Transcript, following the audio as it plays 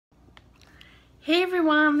Hey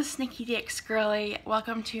everyone, this is Nikki dxgirly.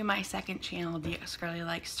 Welcome to my second channel, dxgirly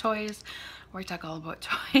Likes Toys, where I talk all about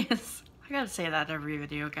toys. I gotta say that every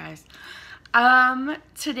video, guys.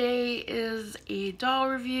 Today is a doll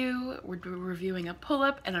review. We're reviewing a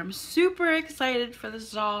Pullip, and I'm super excited for this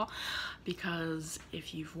doll because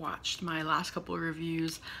if you've watched my last couple of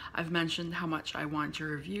reviews, I've mentioned how much I want to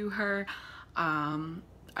review her.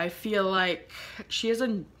 I feel like she is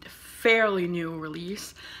a fairly new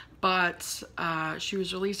release, but she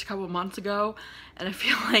was released a couple months ago, and I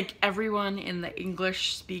feel like everyone in the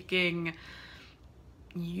English-speaking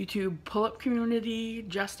YouTube pull-up community,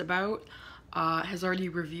 just about, has already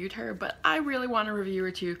reviewed her, but I really want to review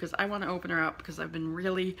her too because I want to open her up because I've been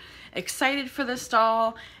really excited for this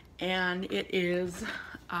doll, and it is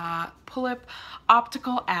Pullip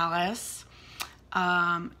Optical Alice.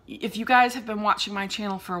 If you guys have been watching my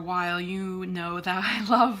channel for a while, you know that I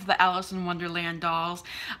love the Alice in Wonderland dolls.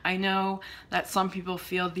 I know that some people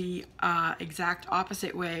feel the exact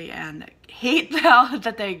opposite way and hate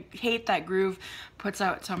that they hate that Groove puts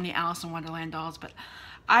out so many Alice in Wonderland dolls, but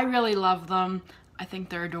I really love them. I think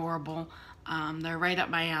they're adorable. They're right up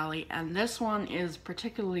my alley, and this one is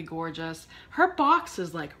particularly gorgeous. Her box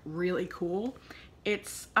is like really cool.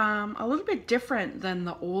 It's a little bit different than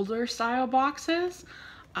the older style boxes.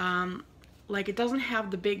 Like, it doesn't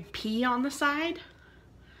have the big P on the side.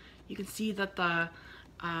 You can see that the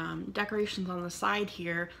decorations on the side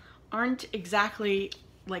here aren't exactly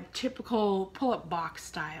like typical pull-up box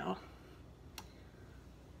style.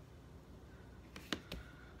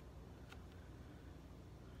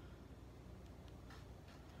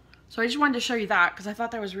 So I just wanted to show you that because I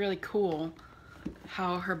thought that was really cool,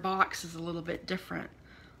 how her box is a little bit different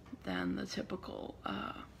than the typical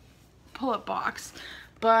pull-up box.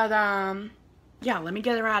 But yeah, let me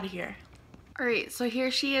get her out of here. Alright, so here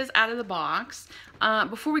she is out of the box.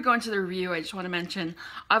 Before we go into the review, I just want to mention,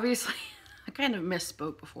 obviously, I kind of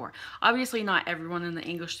misspoke before. Obviously not everyone in the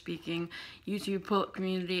English-speaking YouTube pull-up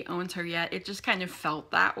community owns her yet. It just kind of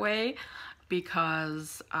felt that way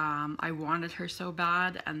because I wanted her so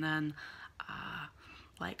bad, and then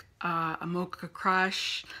like a Mocha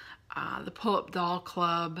Crush, the Pull-Up Doll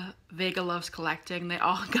Club, Vega Loves Collecting, they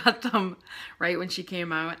all got them right when she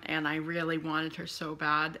came out, and I really wanted her so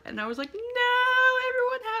bad, and I was like, no,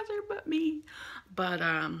 everyone has her but me. But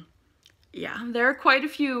yeah, there are quite a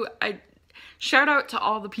few. Shout out to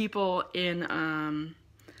all the people in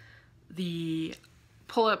the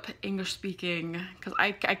Pull-Up English speaking, because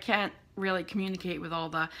I can't really communicate with all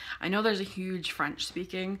the, I know there's a huge French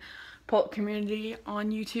speaking pull-up community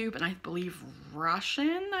on YouTube, and I believe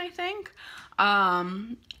Russian, I think.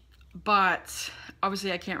 But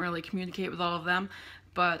obviously I can't really communicate with all of them,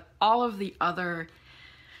 but all of the other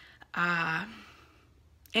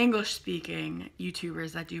English-speaking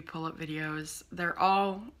YouTubers that do pull-up videos, they're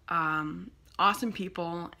all awesome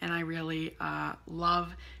people, and I really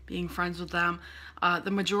love being friends with them.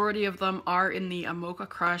 The majority of them are in the Mocha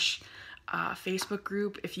Crush Facebook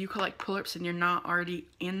group. If you collect pull-ups and you're not already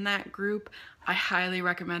in that group, I highly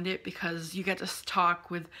recommend it because you get to talk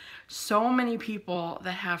with so many people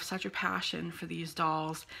that have such a passion for these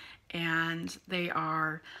dolls, and they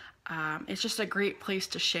are, it's just a great place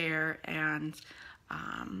to share and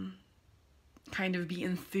kind of be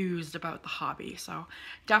enthused about the hobby. So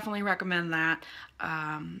definitely recommend that.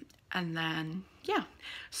 And then, yeah.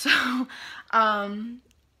 So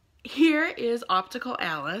here is Optical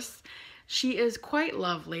Alice. She is quite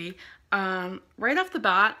lovely. Right off the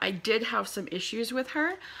bat, I did have some issues with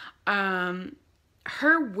her.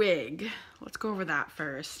 Her wig, let's go over that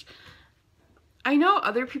first. I know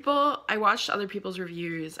I watched other people's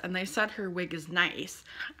reviews, and they said her wig is nice.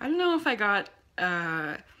 I don't know if I got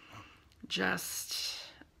just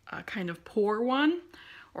a kind of poor one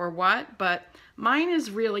or what, but mine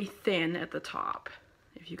is really thin at the top,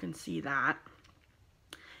 if you can see that.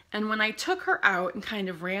 And when I took her out and kind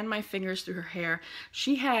of ran my fingers through her hair,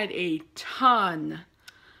 she had a ton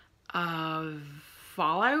of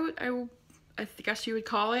fallout, I guess you would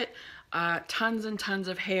call it. Tons and tons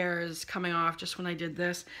of hairs coming off just when I did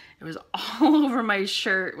this. It was all over my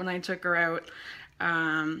shirt when I took her out.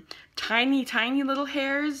 Tiny, tiny little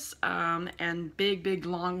hairs, and big, big,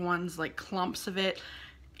 long ones, like clumps of it.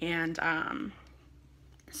 And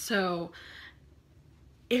so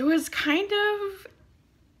it was kind of,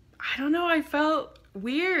 I don't know, I felt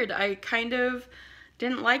weird. I kind of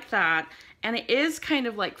didn't like that. And it is kind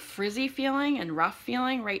of like frizzy feeling and rough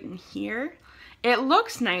feeling right in here. It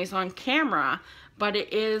looks nice on camera, but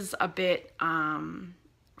it is a bit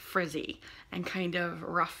frizzy and kind of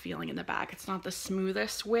rough feeling in the back. It's not the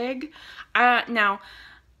smoothest wig. Now,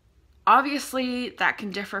 Obviously, that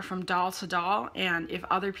can differ from doll to doll, and if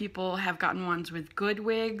other people have gotten ones with good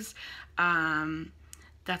wigs,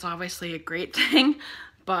 that's obviously a great thing,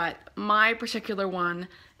 but my particular one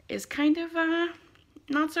is kind of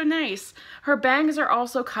not so nice. Her bangs are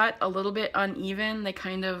also cut a little bit uneven. They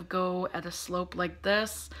kind of go at a slope like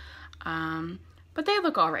this, but they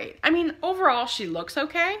look all right. I mean, overall, she looks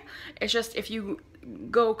okay. It's just if you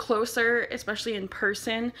go closer, especially in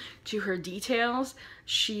person, to her details,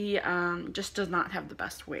 she just does not have the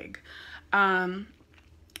best wig.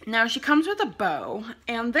 Now she comes with a bow,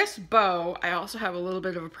 and this bow I also have a little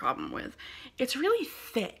bit of a problem with. It's really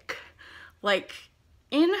thick. Like,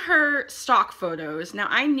 in her stock photos, now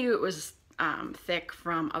I knew it was thick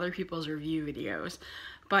from other people's review videos,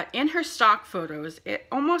 but in her stock photos, it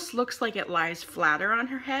almost looks like it lies flatter on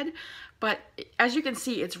her head, but as you can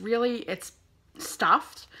see, it's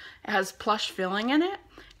stuffed. It has plush filling in it,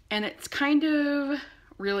 and it's kind of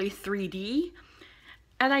really 3D.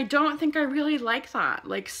 And I don't think I really like that.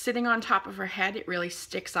 Like, sitting on top of her head, it really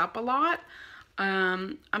sticks up a lot.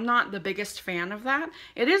 I'm not the biggest fan of that.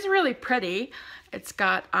 It is really pretty. It's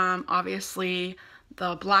got, obviously,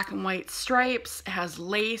 the black and white stripes. It has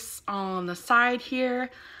lace on the side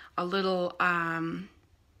here. A little,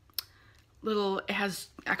 it has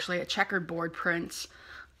actually a checkerboard print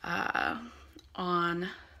on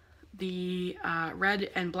the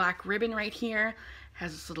red and black ribbon right here.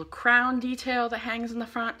 Has this little crown detail that hangs in the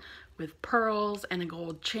front with pearls and a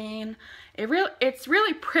gold chain. It's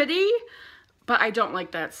really pretty, but I don't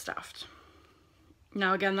like that stuffed.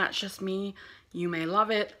 Now again, that's just me. You may love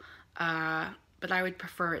it, but I would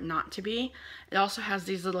prefer it not to be. It also has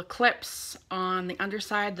these little clips on the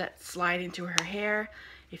underside that slide into her hair.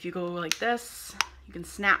 If you go like this, you can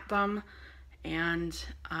snap them, and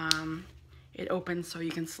it opens so you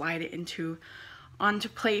can slide it onto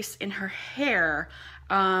place in her hair.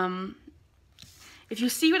 If you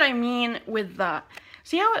see what I mean with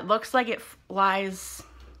see how it looks like it lies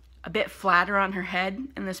a bit flatter on her head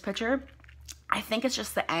in this picture? I think it's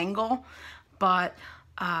just the angle, but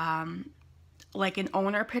like in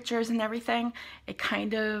owner pictures and everything, it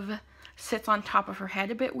kind of sits on top of her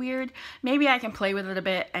head a bit weird. Maybe I can play with it a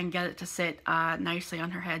bit and get it to sit nicely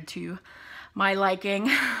on her head to my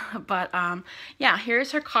liking. But yeah,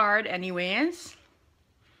 here's her card anyways.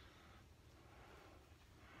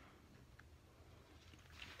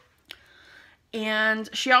 And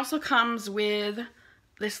she also comes with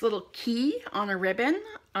this little key on a ribbon.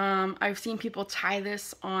 I've seen people tie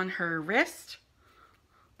this on her wrist.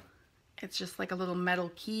 It's just like a little metal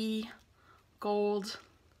key, gold,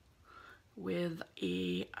 with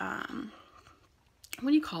a,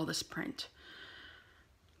 what do you call this print?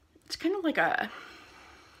 It's kind of like a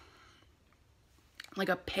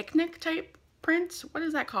picnic type print. What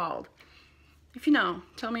is that called? If you know,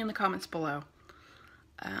 tell me in the comments below.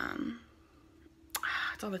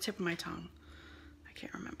 It's on the tip of my tongue. I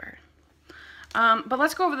can't remember. But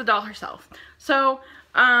let's go over the doll herself. So,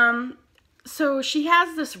 so she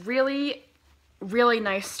has this really, really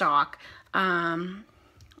nice stock. Let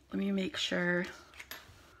me make sure.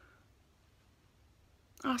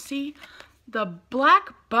 Oh, see? The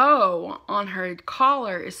black bow on her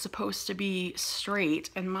collar is supposed to be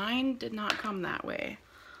straight, and mine did not come that way.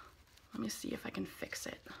 Let me see if I can fix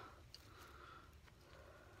it.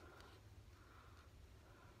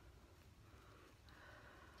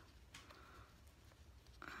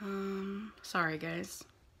 Sorry guys.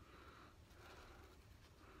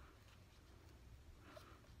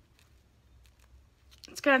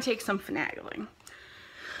 It's gonna take some finagling.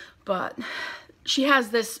 But she has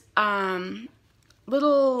this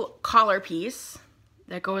little collar piece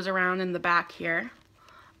that goes around in the back here,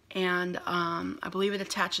 and I believe it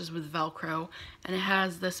attaches with Velcro, and it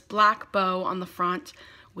has this black bow on the front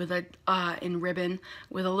with a in ribbon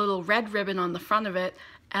with a little red ribbon on the front of it,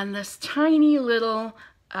 and this tiny little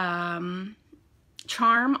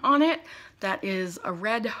charm on it that is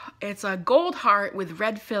it's a gold heart with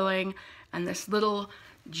red filling and this little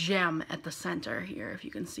gem at the center here, if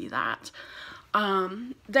you can see that.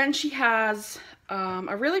 Then she has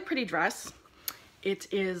a really pretty dress. It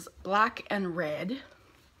is black and red.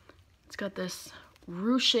 It's got this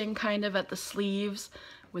ruching kind of at the sleeves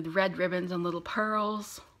with red ribbons and little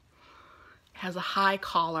pearls. It has a high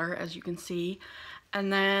collar, as you can see.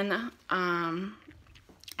 And then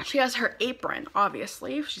she has her apron,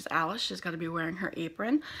 obviously. If she's Alice, she's got to be wearing her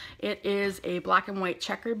apron. It is a black and white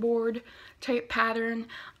checkerboard type pattern.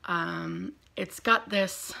 It's got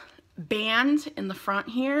this band in the front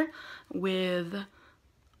here with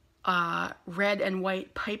red and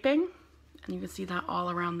white piping. And you can see that all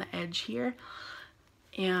around the edge here.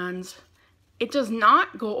 And It does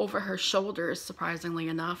not go over her shoulders, surprisingly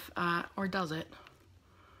enough, or does it?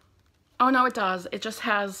 Oh no, it does. It just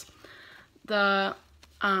has the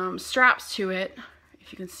straps to it,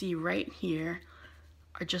 if you can see right here,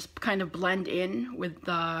 are just kind of blend in with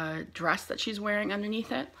the dress that she's wearing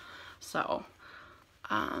underneath it. So,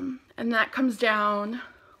 and that comes down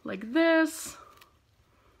like this.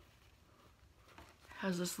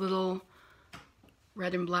 Has this little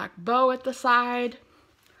red and black bow at the side.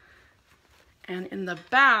 And in the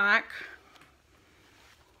back,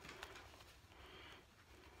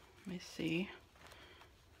 let me see.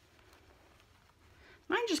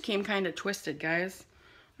 Mine just came kind of twisted, guys.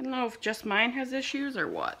 I don't know if just mine has issues or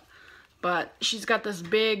what. But she's got this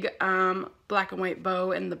big black and white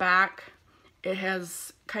bow in the back. It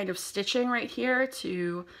has kind of stitching right here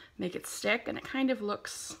to make it stick, and it kind of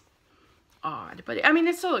looks odd. But I mean,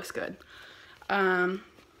 it still looks good. And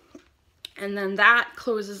then that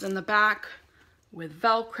closes in the back with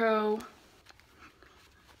Velcro.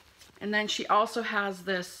 And then she also has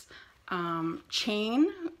this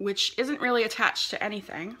chain, which isn't really attached to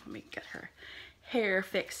anything. Let me get her hair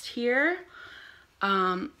fixed here.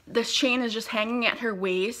 This chain is just hanging at her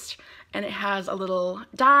waist, and it has a little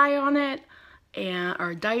die on it,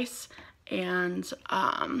 or dice, and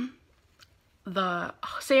the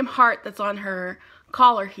same heart that's on her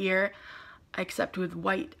collar here, except with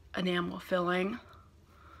white enamel filling.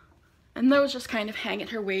 And those just kind of hang at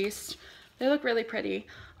her waist. They look really pretty.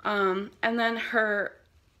 And then her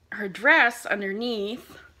dress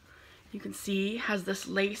underneath, you can see, has this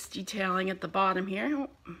lace detailing at the bottom here.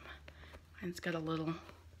 Oh, mine's got a little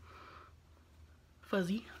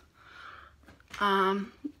fuzzy. It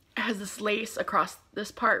has this lace across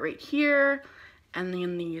this part right here, and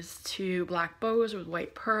then these two black bows with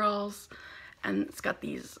white pearls, and it's got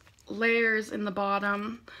these layers in the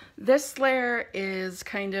bottom. This layer is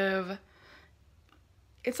kind of,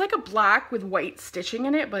 it's like a black with white stitching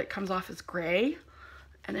in it, but it comes off as gray,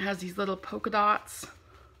 and it has these little polka dots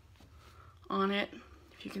on it,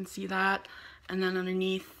 if you can see that. And then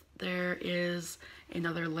underneath there is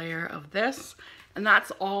another layer of this, and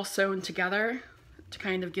that's all sewn together to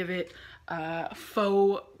kind of give it a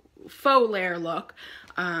faux layer look.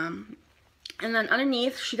 And then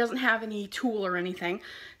underneath, she doesn't have any tulle or anything.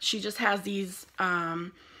 She just has these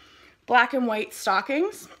black and white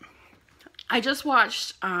stockings. I just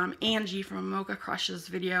watched Angie from Mocha Crush's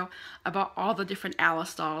video about all the different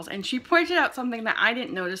Alice dolls, and she pointed out something that I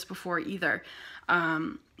didn't notice before either.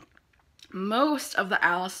 Most of the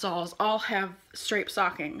Alice dolls all have striped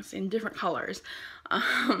stockings in different colors.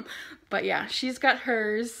 But yeah, she's got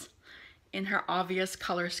hers in her obvious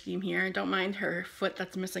color scheme here. Don't mind her foot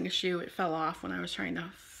that's missing a shoe. It fell off when I was trying to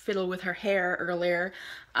fiddle with her hair earlier.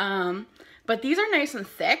 But these are nice and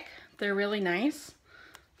thick. They're really nice.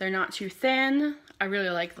 They're not too thin. I really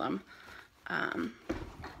like them.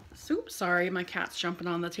 Oops, sorry, my cat's jumping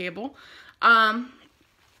on the table.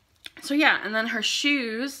 So yeah, and then her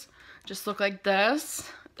shoes just look like this.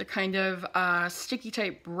 They're kind of sticky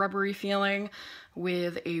type rubbery feeling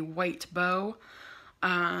with a white bow.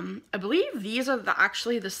 I believe these are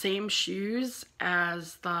actually the same shoes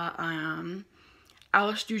as the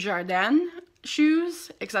Alice du Jardin shoes,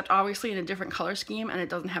 except obviously in a different color scheme, and it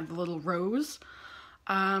doesn't have the little rose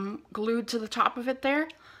glued to the top of it there.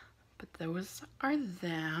 But those are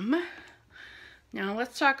them. Now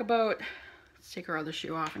let's talk about, let's take her other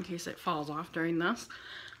shoe off in case it falls off during this.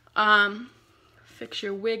 Fix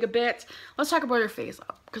your wig a bit. Let's talk about her face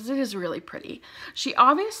up, because it is really pretty. She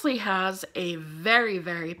obviously has a very,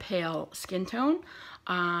 very pale skin tone.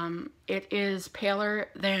 It is paler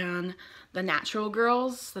than the natural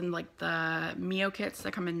girls, than like the Mio kits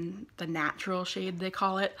that come in the natural shade, they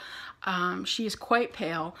call it. She is quite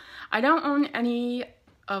pale. I don't own any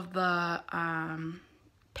of the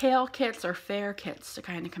pale kits or fair kits to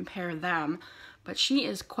kind of compare them, but she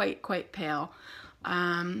is quite pale.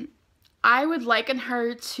 I would liken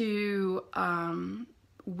her to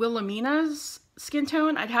Wilhelmina's skin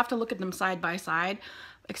tone. I'd have to look at them side by side,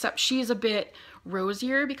 except she's a bit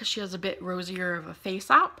rosier because she has a bit rosier of a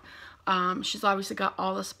face up. She's obviously got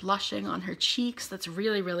all this blushing on her cheeks that's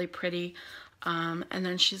really, really pretty. And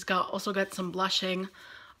then she's also got some blushing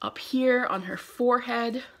up here on her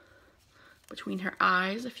forehead, between her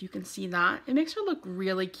eyes, if you can see that. It makes her look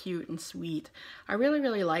really cute and sweet. I really,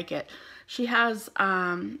 really like it. She has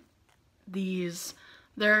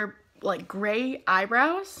they're like gray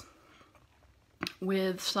eyebrows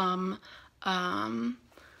with some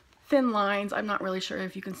thin lines. I'm not really sure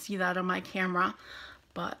if you can see that on my camera,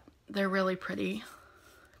 but they're really pretty.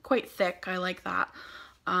 Quite thick, I like that.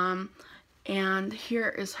 And here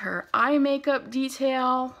is her eye makeup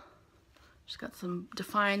detail. She's got some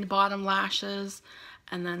defined bottom lashes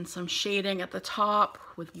and then some shading at the top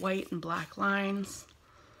with white and black lines.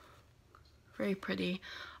 Very pretty.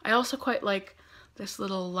 I also quite like this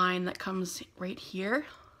little line that comes right here.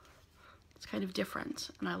 It's kind of different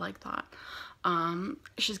and I like that.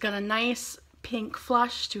 She's got a nice pink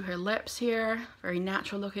flush to her lips here, very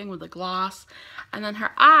natural looking with a gloss. And then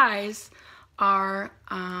her eyes are,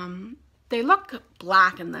 they look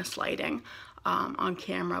black in this lighting on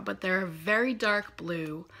camera, but they're very dark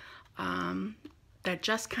blue that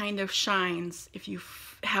just kind of shines if you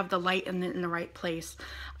have the light in the right place.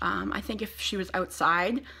 I think if she was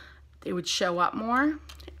outside, it would show up more.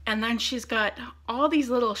 And then she's got all these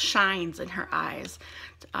little shines in her eyes.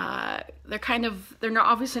 They're not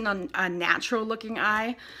obviously not a natural looking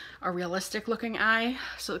eye, a realistic looking eye.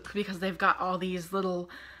 So because they've got all these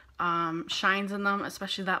little shines in them,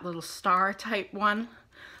 especially that little star type one.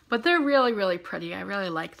 But they're really, really pretty. I really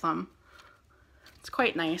like them. It's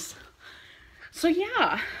quite nice. So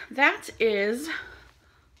yeah, that is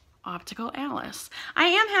Optical Alice. I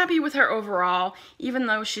am happy with her overall, even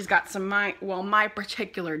though she's got some, my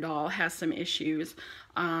particular doll has some issues.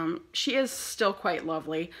 She is still quite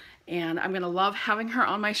lovely, and I'm gonna love having her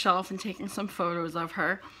on my shelf and taking some photos of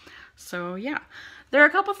her. So yeah, there are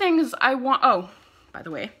a couple things I want, oh, by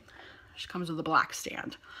the way, she comes with a black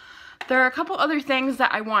stand. There are a couple other things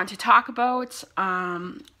that I want to talk about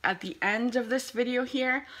at the end of this video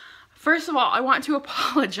here. First of all, I want to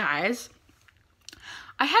apologize.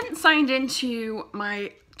 I hadn't signed into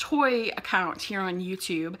my toy account here on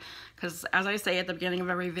YouTube because, as I say at the beginning of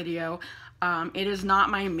every video, it is not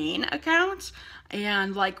my main account.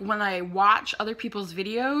 And like when I watch other people's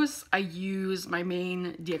videos, I use my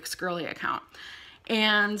main dxgirly account.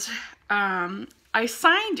 And I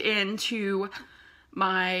signed into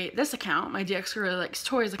this account, my dxgirly Likes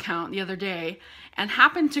Toys account, the other day, and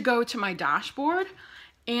happened to go to my dashboard,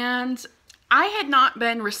 and I had not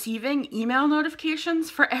been receiving email notifications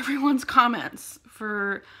for everyone's comments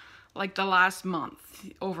for like the last month,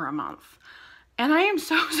 over a month. And I am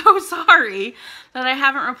so sorry that I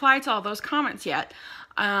haven't replied to all those comments yet.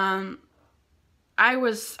 I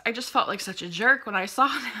just felt like such a jerk when I saw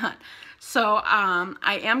that. So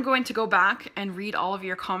I am going to go back and read all of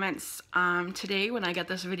your comments today when I get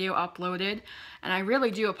this video uploaded. And I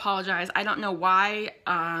really do apologize. I don't know why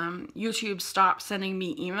YouTube stopped sending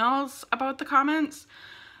me emails about the comments,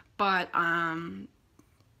 but I'm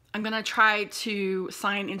going to try to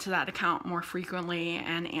sign into that account more frequently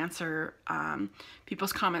and answer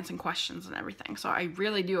people's comments and questions and everything. So I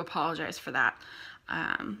really do apologize for that.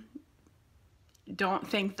 Don't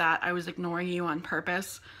think that I was ignoring you on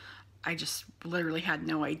purpose. I just literally had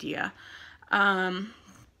no idea.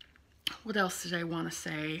 What else did I want to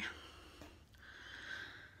say?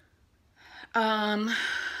 Oh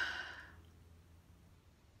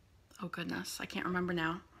goodness, I can't remember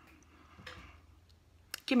now.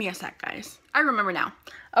 Give me a sec, guys. I remember now.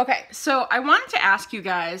 Okay, so I wanted to ask you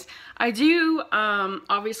guys, I do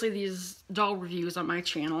obviously these doll reviews on my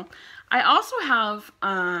channel. I also have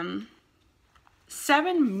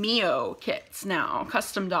 7 Mio kits now,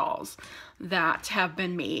 custom dolls that have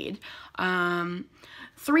been made.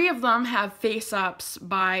 3 of them have face-ups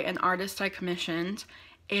by an artist I commissioned,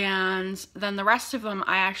 and then the rest of them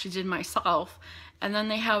I actually did myself. And then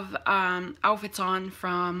they have outfits on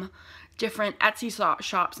from different Etsy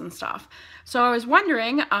shops and stuff. So I was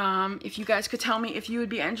wondering if you guys could tell me if you would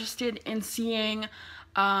be interested in seeing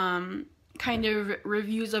kind of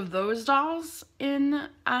reviews of those dolls in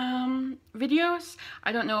videos.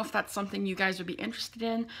 I don't know if that's something you guys would be interested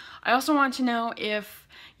in. I also want to know if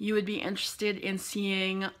you would be interested in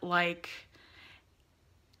seeing like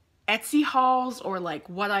Etsy hauls or like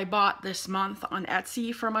what I bought this month on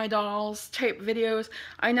Etsy for my dolls type videos.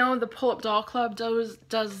 I know the Pull-Up Doll Club does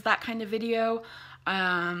that kind of video.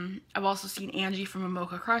 I've also seen Angie from A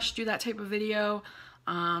Mocha Crush do that type of video.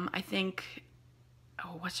 I think,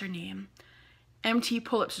 oh, what's her name? MT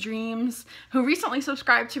Pull-Up's Dreams, who recently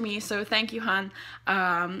subscribed to me, so thank you, hon.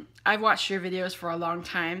 I've watched your videos for a long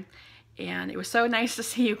time, and it was so nice to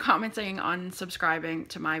see you commenting on subscribing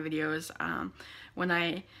to my videos. When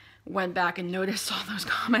I went back and noticed all those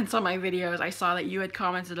comments on my videos, I saw that you had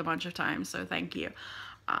commented a bunch of times, so thank you.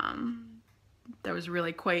 That was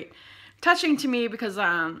really quite touching to me because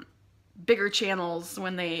bigger channels,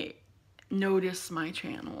 when they notice my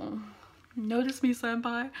channel, notice me,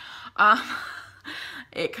 senpai,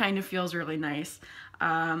 it kind of feels really nice.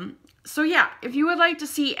 So yeah, if you would like to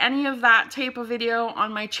see any of that type of video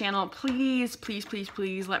on my channel, please, please, please,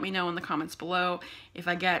 please let me know in the comments below. If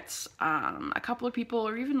I get a couple of people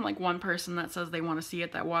or even like one person that says they want to see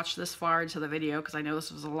it that watched this far into the video, because I know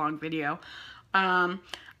this was a long video,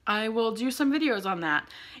 I will do some videos on that.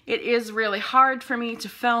 It is really hard for me to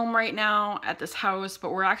film right now at this house,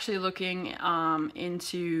 but we're actually looking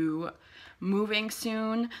into moving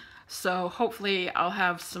soon. So hopefully I'll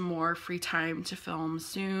have some more free time to film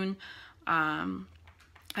soon.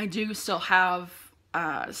 I do still have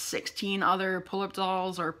 16 other pull-up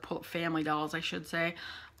dolls, or pull-up family dolls I should say,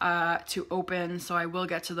 to open, so I will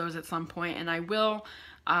get to those at some point, and I will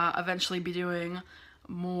eventually be doing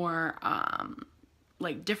more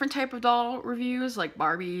like different type of doll reviews, like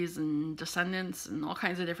Barbies and Descendants and all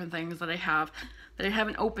kinds of different things that I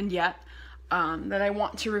haven't opened yet. That I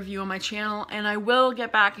want to review on my channel, and I will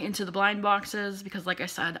get back into the blind boxes because, like I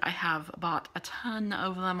said, I have bought a ton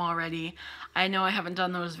of them already. I know I haven't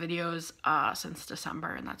done those videos since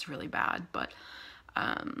December, and that's really bad, but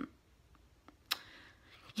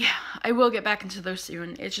yeah, I will get back into those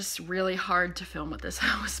soon. It's just really hard to film at this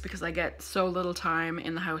house because I get so little time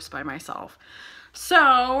in the house by myself.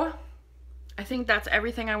 So I think that's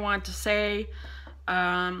everything I wanted to say.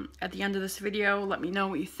 At the end of this video, let me know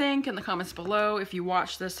what you think in the comments below if you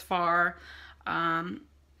watched this far.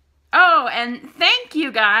 Oh, and thank you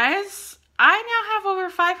guys. I now have over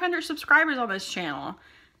 500 subscribers on this channel.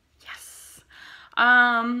 Yes.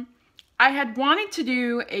 I had wanted to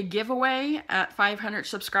do a giveaway at 500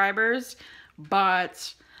 subscribers,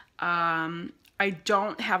 but I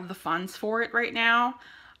don't have the funds for it right now.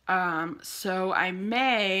 So I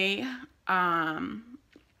may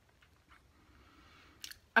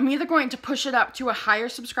I'm either going to push it up to a higher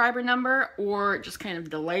subscriber number or just kind of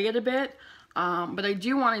delay it a bit. But I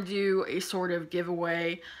do want to do a sort of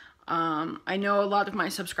giveaway. I know a lot of my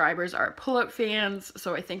subscribers are pull-up fans,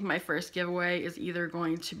 so I think my first giveaway is either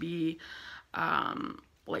going to be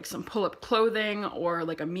like some pull-up clothing or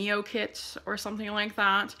like a Mio kit or something like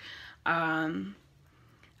that.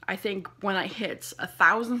 I think when I hit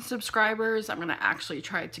 1,000 subscribers, I'm going to actually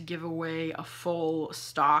try to give away a full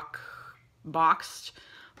stock boxed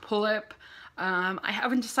pull-up. I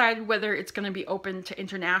haven't decided whether it's going to be open to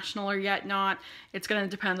international or yet not. It's going to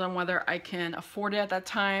depend on whether I can afford it at that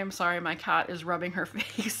time. Sorry, my cat is rubbing her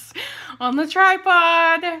face on the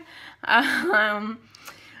tripod.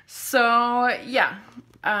 So yeah,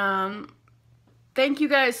 thank you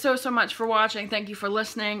guys so much for watching. Thank you for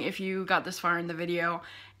listening if you got this far in the video,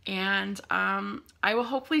 and I will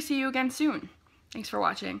hopefully see you again soon. Thanks for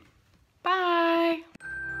watching. Bye.